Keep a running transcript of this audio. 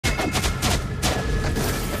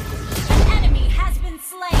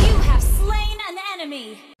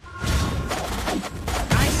enemy.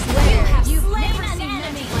 I swear, You've never slain an seen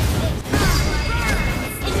enemy. magic like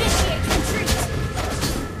this. Initiate retreat.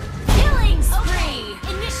 Killing spree.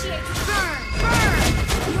 Initiate burn.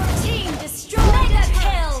 Your team destroyed. Mega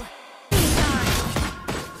kill.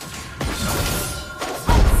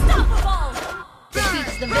 Unstoppable.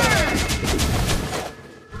 Defeats the villain.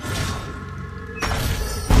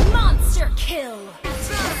 Monster kill.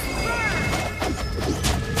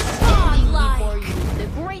 Standing Godlike. before you, the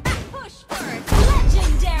great Push first.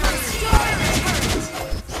 Legendary. Destroy the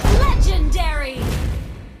turret. Legendary.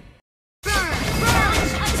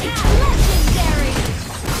 Launch attack. Legendary.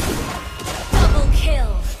 Double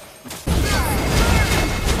kill.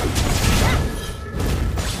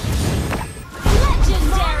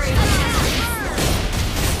 Legendary.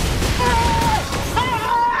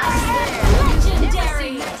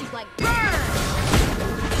 Legendary. magic like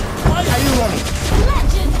Why are you running?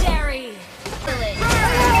 Legendary. villain.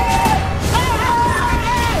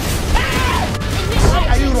 Why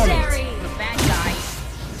are you running? Legendary. The bad guys.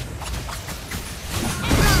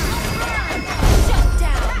 Shut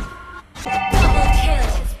down. Double kill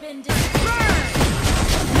has been destroyed.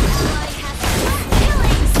 Ally has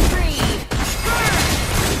killing spree.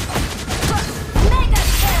 Mega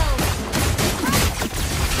kill.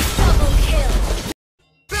 Double kill.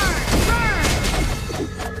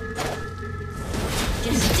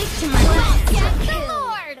 Just stick to my plan. Get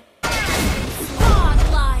killed.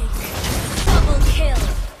 Godlike. Double kill.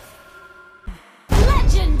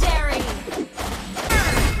 Legendary.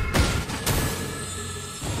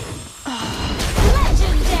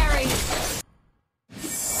 Legendary.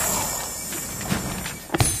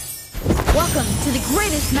 Welcome to the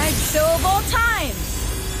greatest night show of all time.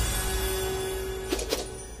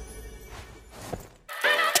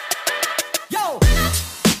 Yo!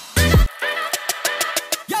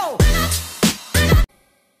 Yo!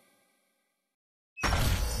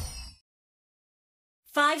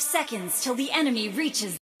 5 seconds till the enemy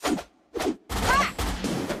reaches.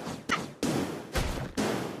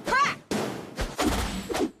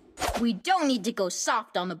 We don't need to go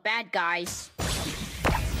soft on the bad guys.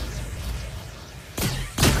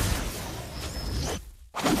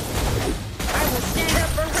 I will stand up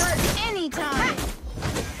for her anytime.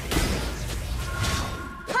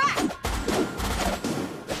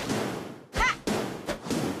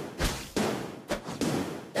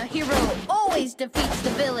 The hero always defeats the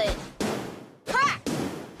villain.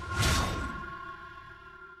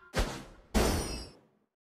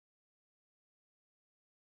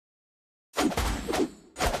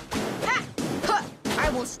 I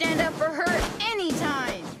will stand up for her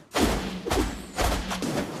anytime.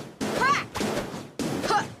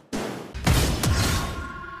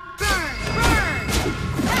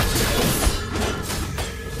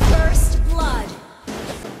 First blood.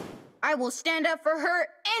 I will stand up for her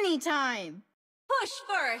anytime. Push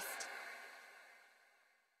first.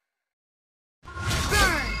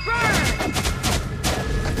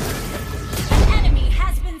 An enemy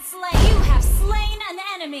has been slain. You have slain an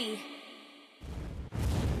enemy.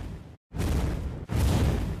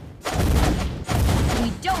 We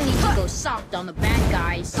don't need to go soft on the bad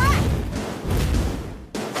guys.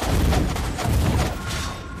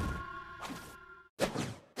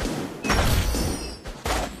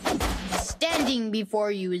 Standing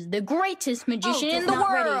before you is the greatest magician Ult is in the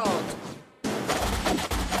not ready. world.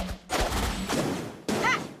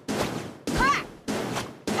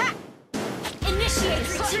 Initiate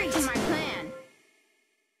Stick retreat. to my plan.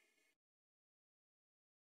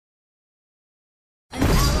 An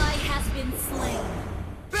ally has been slain.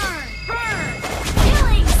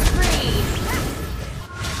 Killing spree.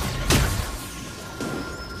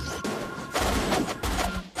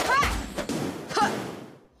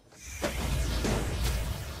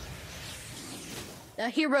 The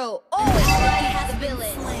hero always defeats the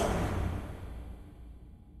villain. Slain.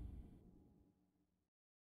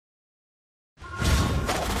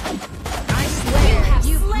 I swear, have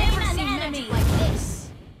you've slain never an seen enemy. magic like this.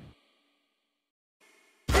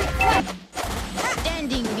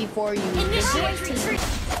 Standing before you is the Initiate greatest. retreat.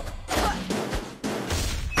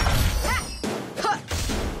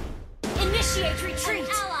 Initiate retreat.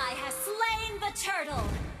 An ally has slain the turtle.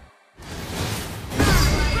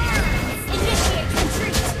 Initiate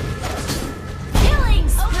retreat. Killing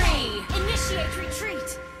spree. Initiate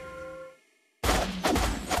retreat.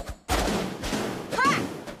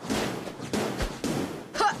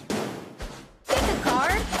 Pick a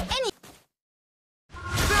card. Any.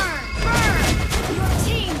 Your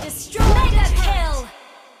team destroyed. Mega kill.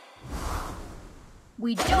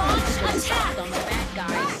 We don't need to go Launch soft attack. on the bad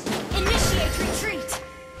guys. Initiate retreat.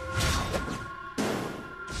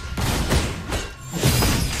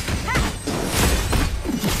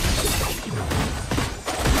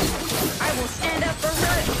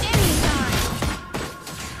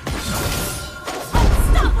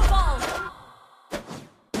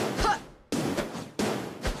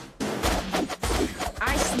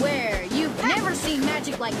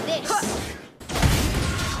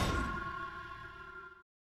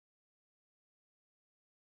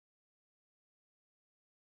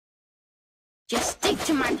 Just stick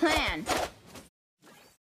to my plan.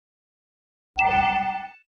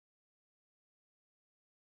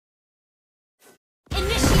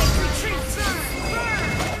 Initiate retreat.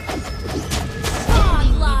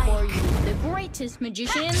 Standing before you, the greatest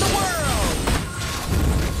magician in the world.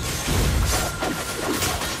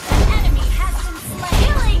 An enemy has been slain.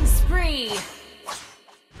 Killing spree.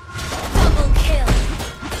 Double kill.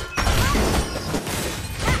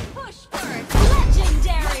 Push first.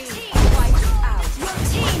 Legendary. Team wiped out. Your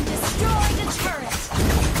team destroyed a turret.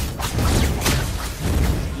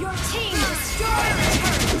 Your team destroyed a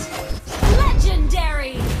turret.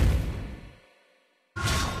 Legendary.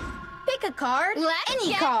 Pick a card. Any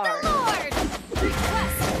Get card. the Lord.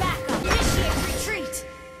 Request backup. Initiate retreat.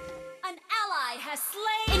 An ally has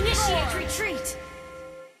slain. Initiate retreat.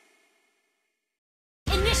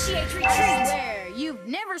 Initiate I retreat. swear, you've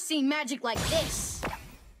never seen magic like this.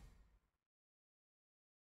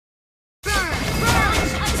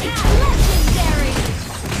 Launch attack. Legendary.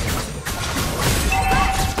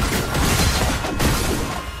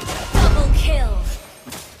 Double kill.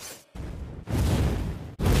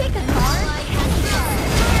 Pick a card. Ally has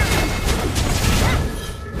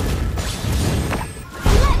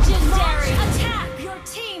legendary attack. Your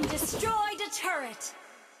team destroyed a turret.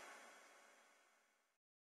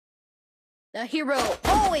 The hero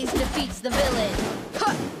always defeats the villain.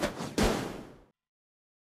 Huh.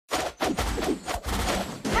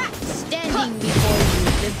 Ha! Standing before you,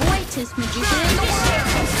 the greatest magician in the world.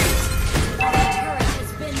 Our turret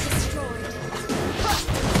has been destroyed.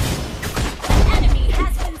 An enemy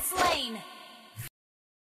has been slain.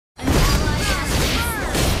 An ally has been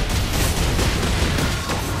slain.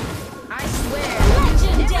 I swear,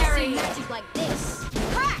 you've never Legendary. seen magic like this.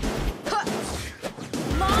 Ha! Huh.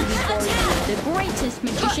 Launch Before you, attack. the greatest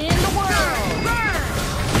magician in the world.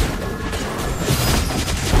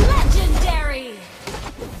 Legendary.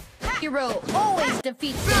 Hero always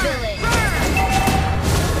defeats the villain.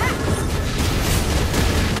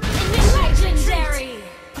 Legendary.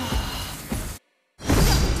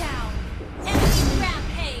 Shut down. Enemy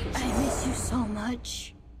rampage. I miss you so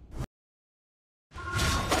much.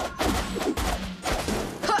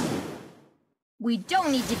 Huh. We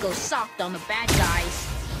don't need to go soft on the bad guys.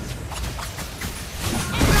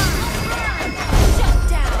 Shut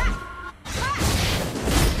down. Ally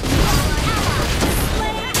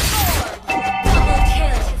slain. Double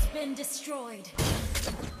kill has been destroyed.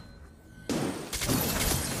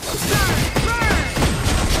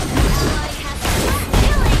 Ally has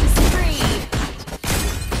killing spree.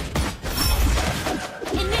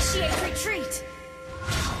 Initiate retreat.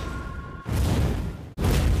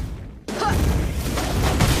 Huh.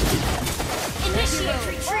 Initiate Hero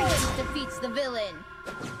retreat. always defeats the villain.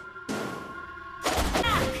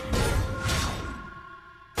 Attack.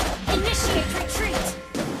 Initiate retreat.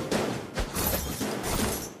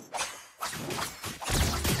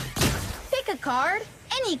 Pick a card.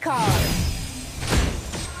 Any card.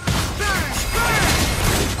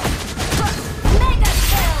 Mega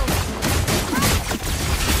kill.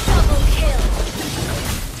 Double kill.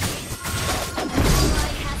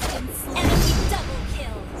 Ally has been slain. Enemy double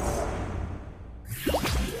kill.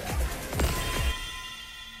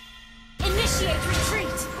 Initiate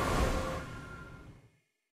retreat.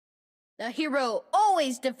 The hero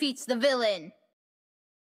always defeats the villain.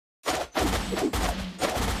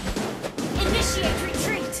 Initiate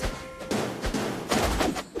retreat.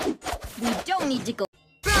 We don't need to go.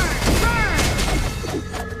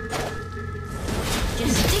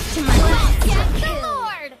 Just stick to my plan. Get the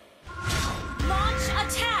Lord. Launch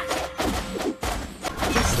attack.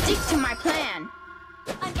 Just stick to my plan.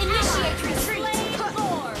 An initiate retreat.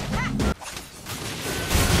 Lord.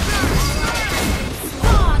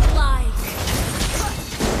 Godlike.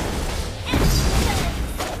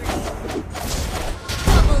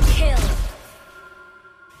 Double kill.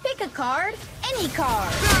 Pick a card. Any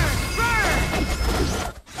card.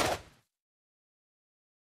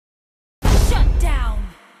 Shut down.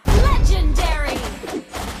 Legendary.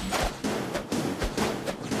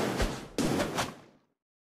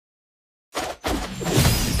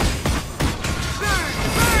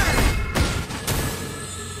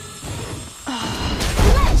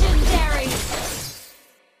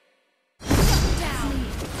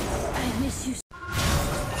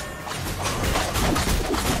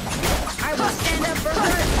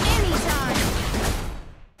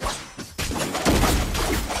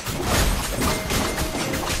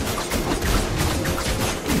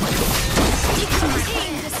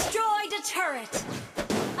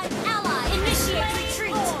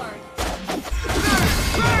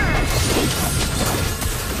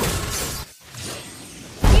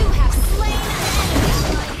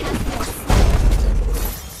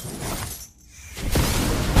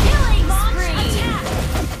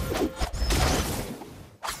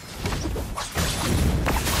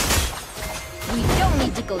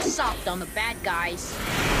 go soft on the bad guys.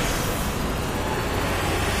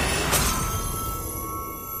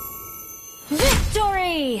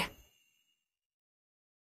 Victory!